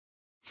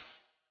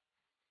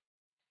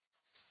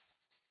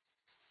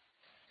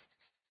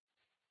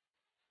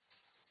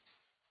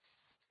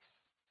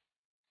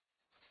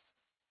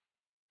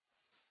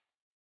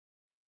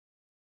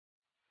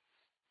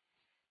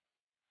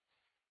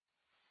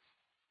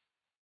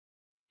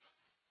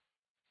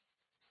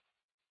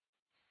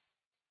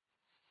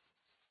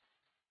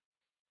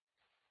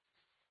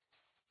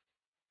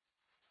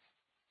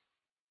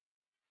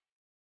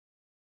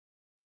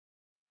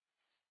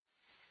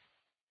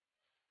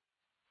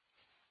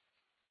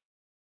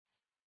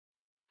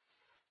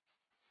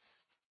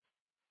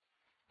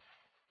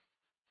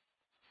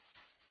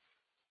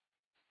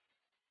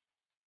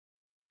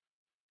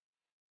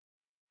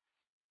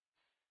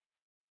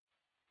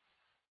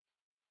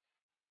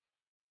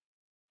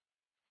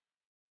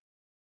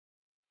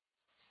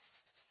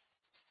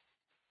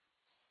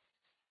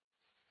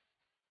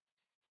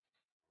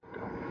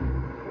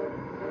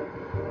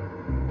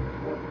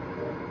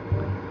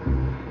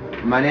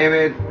My name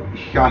is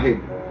Shahid,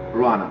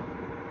 Rana.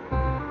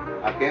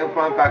 I came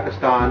from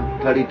Pakistan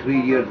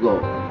 33 years ago.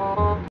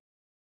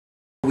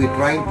 We're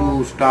trying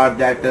to start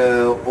that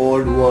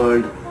old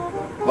world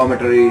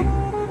commentary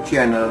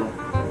channel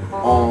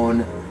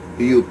on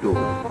YouTube.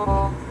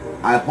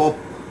 I hope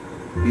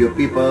your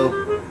people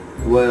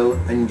will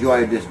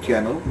enjoy this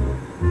channel,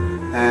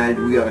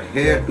 and we are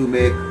here to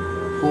make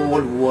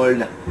whole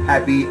world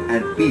happy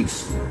and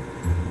peace.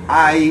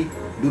 I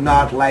do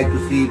not like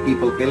to see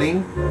people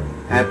killing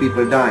and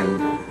people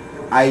dying.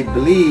 I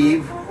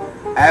believe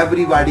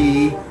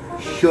everybody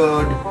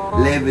should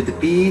live with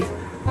peace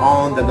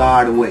on the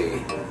God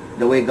way,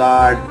 the way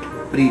God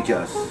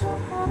preaches.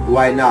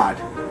 Why not?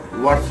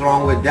 What's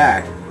wrong with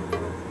that?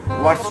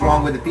 What's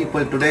wrong with the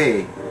people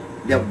today?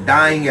 They're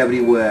dying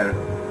everywhere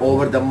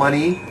over the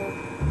money,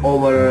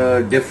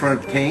 over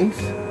different things,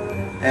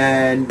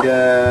 and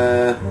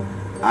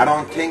I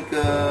don't think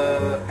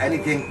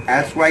anything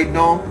else right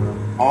now.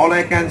 All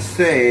I can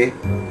say,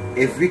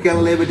 if we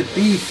can live with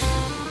peace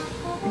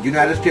in the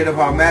United States of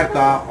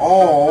America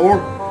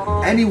or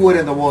anywhere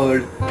in the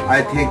world,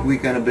 I think we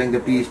can bring the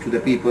peace to the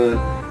people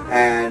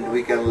and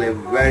we can live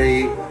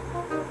very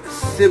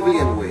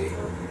civilian way.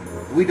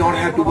 We don't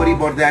have to worry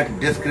about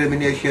that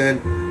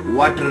discrimination,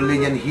 what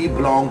religion he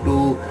belonged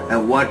to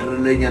and what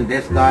religion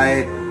this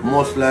guy,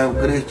 Muslim,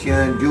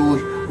 Christian,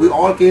 Jewish, we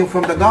all came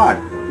from the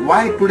God.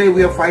 Why today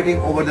we are fighting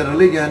over the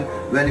religion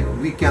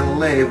when we can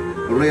live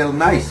real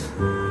nice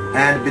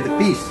and with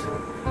peace?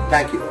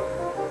 Thank you.